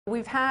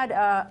We've had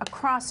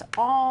across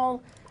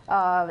all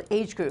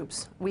age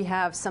groups, we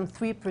have some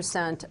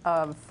 3%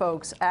 of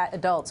folks,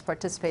 adults,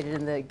 participated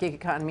in the gig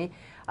economy.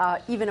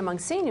 Even among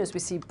seniors, we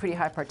see pretty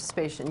high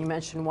participation. You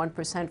mentioned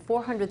 1%.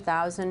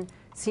 400,000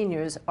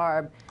 seniors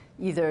are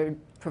either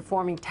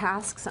performing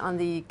tasks on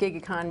the gig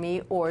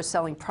economy or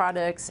selling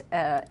products,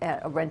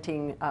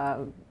 renting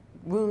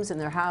rooms in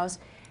their house.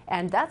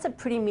 And that's a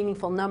pretty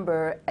meaningful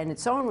number in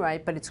its own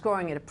right, but it's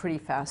growing at a pretty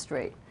fast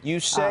rate. You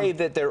say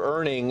that they're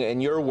earning, in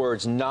your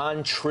words,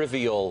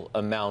 non-trivial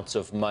amounts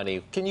of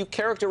money. Can you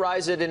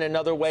characterize it in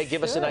another way?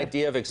 Give us an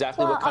idea of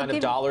exactly what kind of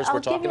dollars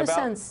we're talking about? I'll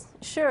give you a sense.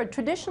 Sure.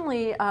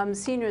 Traditionally,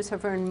 seniors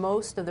have earned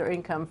most of their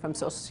income from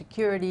Social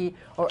Security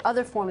or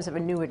other forms of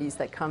annuities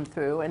that come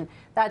through, and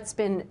that's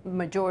been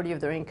majority of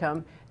their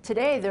income.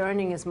 Today, they're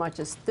earning as much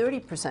as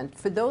 30%.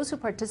 For those who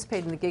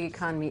participate in the gig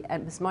economy,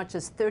 as much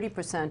as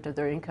 30% of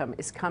their income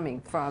is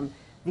coming from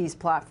these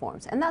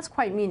platforms. And that's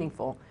quite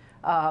meaningful.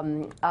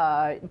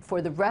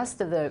 For the rest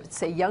of the,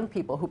 say, young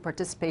people who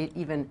participate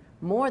even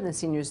more than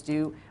seniors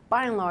do,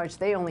 by and large,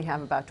 they only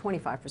have about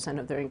 25%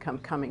 of their income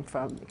coming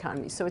from the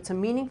economy. So it's a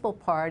meaningful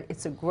part,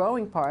 it's a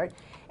growing part,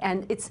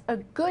 and it's a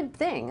good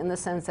thing in the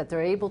sense that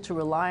they're able to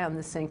rely on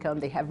this income,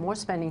 they have more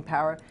spending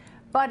power,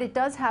 but it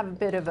does have a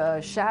bit of a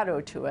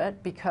shadow to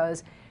it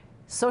because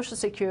Social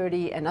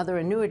Security and other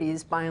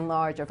annuities, by and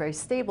large, are very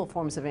stable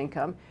forms of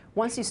income.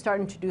 Once you start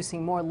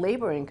introducing more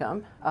labor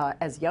income,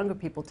 as younger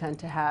people tend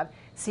to have,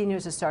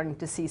 seniors are starting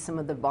to see some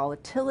of the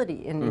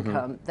volatility in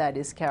income that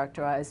is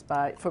characterized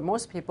by, for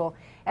most people,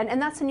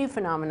 and that's a new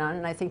phenomenon,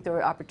 and I think there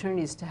are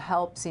opportunities to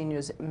help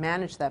seniors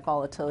manage that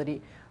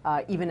volatility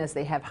even as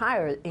they have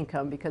higher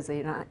income because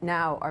they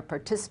now are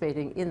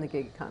participating in the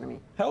gig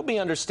economy. Help me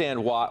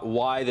understand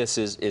why this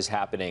is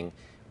happening.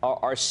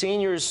 Are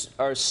seniors,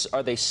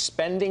 are they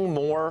spending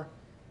more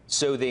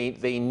so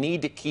they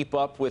need to keep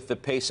up with the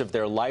pace of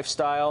their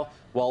lifestyle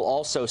while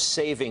also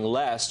saving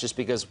less just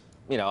because,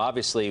 you know,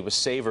 obviously with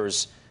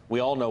savers, we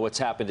all know what's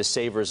happened to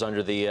savers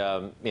under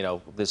the, you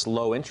know, this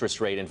low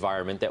interest rate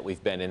environment that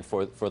we've been in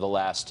for the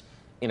last,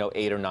 you know,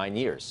 8 or 9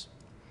 years?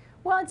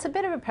 Well, it's a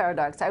bit of a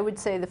paradox. I would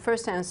say the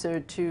first answer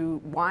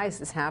to why is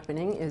this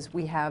happening is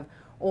we have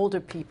older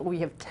people. We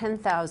have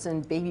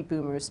 10,000 baby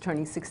boomers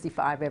turning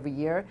 65 every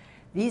year.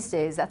 These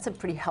days, that's a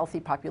pretty healthy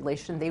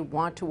population. They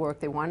want to work,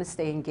 they want to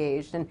stay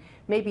engaged, and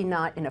maybe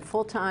not in a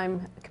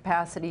full-time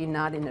capacity,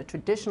 not in a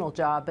traditional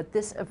job, but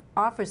this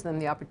offers them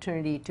the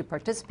opportunity to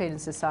participate in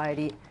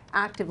society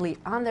actively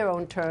on their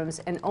own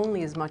terms and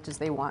only as much as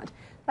they want.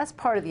 That's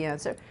part of the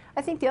answer.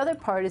 I think the other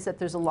part is that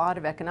there's a lot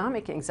of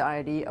economic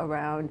anxiety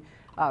around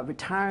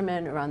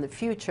retirement, around the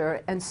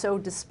future, and so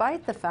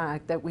despite the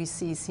fact that we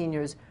see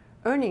seniors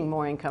earning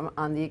more income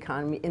on the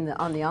economy,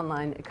 on the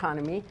online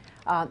economy,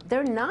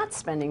 they're not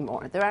spending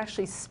more. They're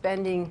actually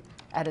spending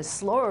at a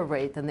slower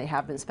rate than they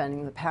have been spending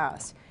in the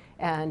past.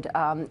 And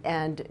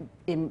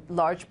in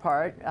large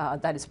part,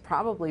 that is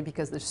probably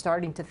because they're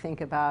starting to think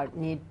about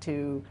need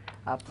to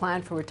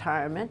plan for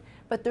retirement.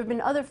 But there have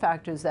been other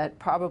factors that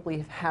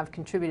probably have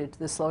contributed to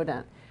the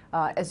slowdown.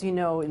 As you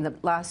know, in the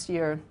last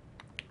year,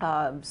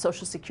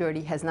 Social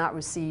Security has not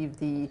received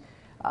the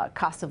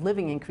cost of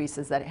living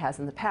increases that it has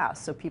in the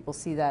past. So people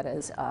see that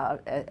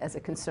as a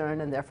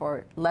concern and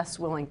therefore less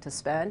willing to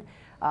spend.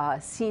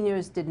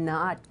 Seniors did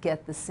not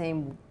get the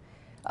same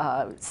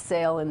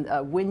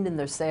wind in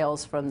their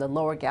sails from the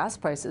lower gas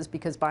prices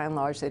because by and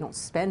large they don't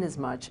spend as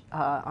much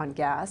on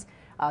gas.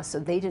 So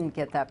they didn't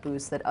get that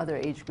boost that other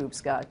age groups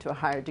got to a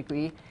higher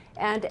degree.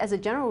 And as a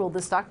general rule,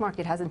 the stock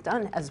market hasn't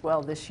done as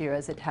well this year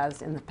as it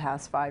has in the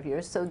past 5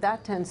 years. So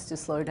that tends to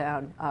slow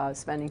down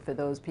spending for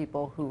those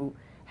people who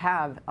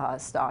have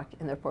stock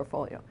in their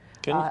portfolio.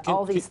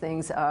 All these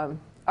things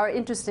are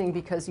interesting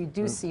because you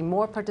do see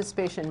more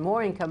participation,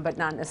 more income, but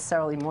not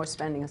necessarily more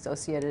spending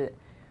associated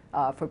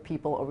for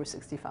people over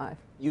 65.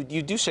 You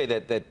do say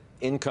that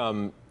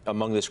income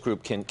among this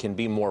group can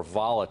be more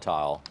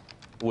volatile,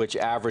 which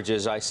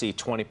averages, I see,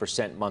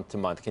 20% month to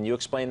month. Can you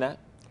explain that?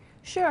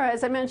 Sure.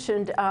 As I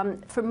mentioned,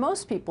 for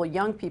most people,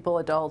 young people,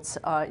 adults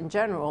in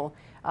general,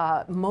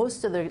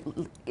 most of their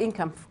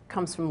income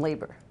comes from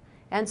labor.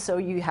 And so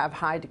you have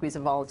high degrees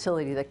of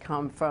volatility that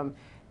come from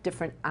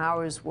different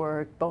hours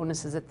worked,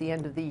 bonuses at the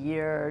end of the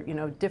year, you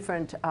know,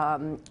 different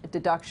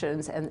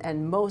deductions.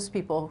 And most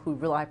people who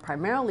rely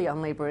primarily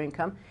on labor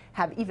income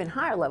have even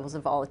higher levels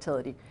of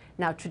volatility.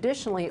 Now,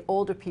 traditionally,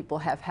 older people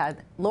have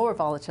had lower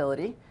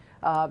volatility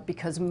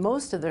because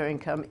most of their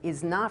income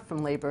is not from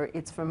labor.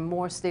 It's from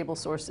more stable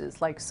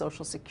sources like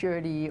Social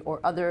Security or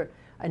other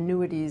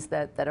annuities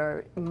that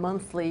are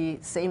monthly,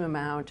 same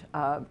amount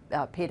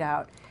paid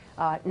out.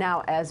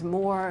 Now, as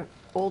more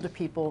older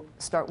people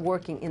start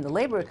working in the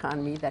labor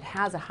economy that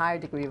has a higher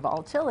degree of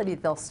volatility,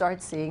 they'll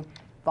start seeing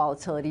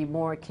volatility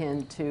more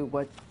akin to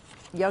what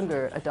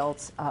younger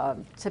adults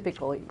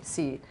typically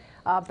see.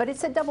 But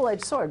it's a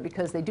double-edged sword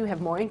because they do have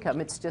more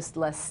income. It's just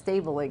less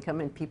stable income,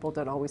 and people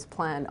don't always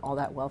plan all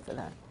that well for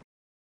that.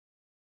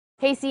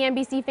 Hey,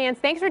 CNBC fans,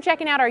 thanks for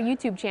checking out our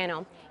YouTube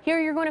channel. Here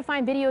you're going to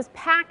find videos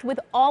packed with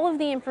all of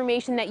the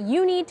information that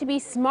you need to be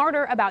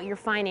smarter about your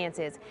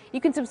finances. You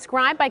can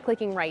subscribe by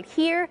clicking right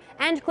here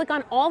and click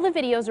on all the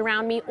videos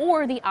around me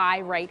or the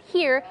eye right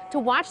here to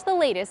watch the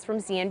latest from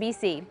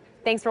CNBC.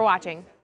 Thanks for watching.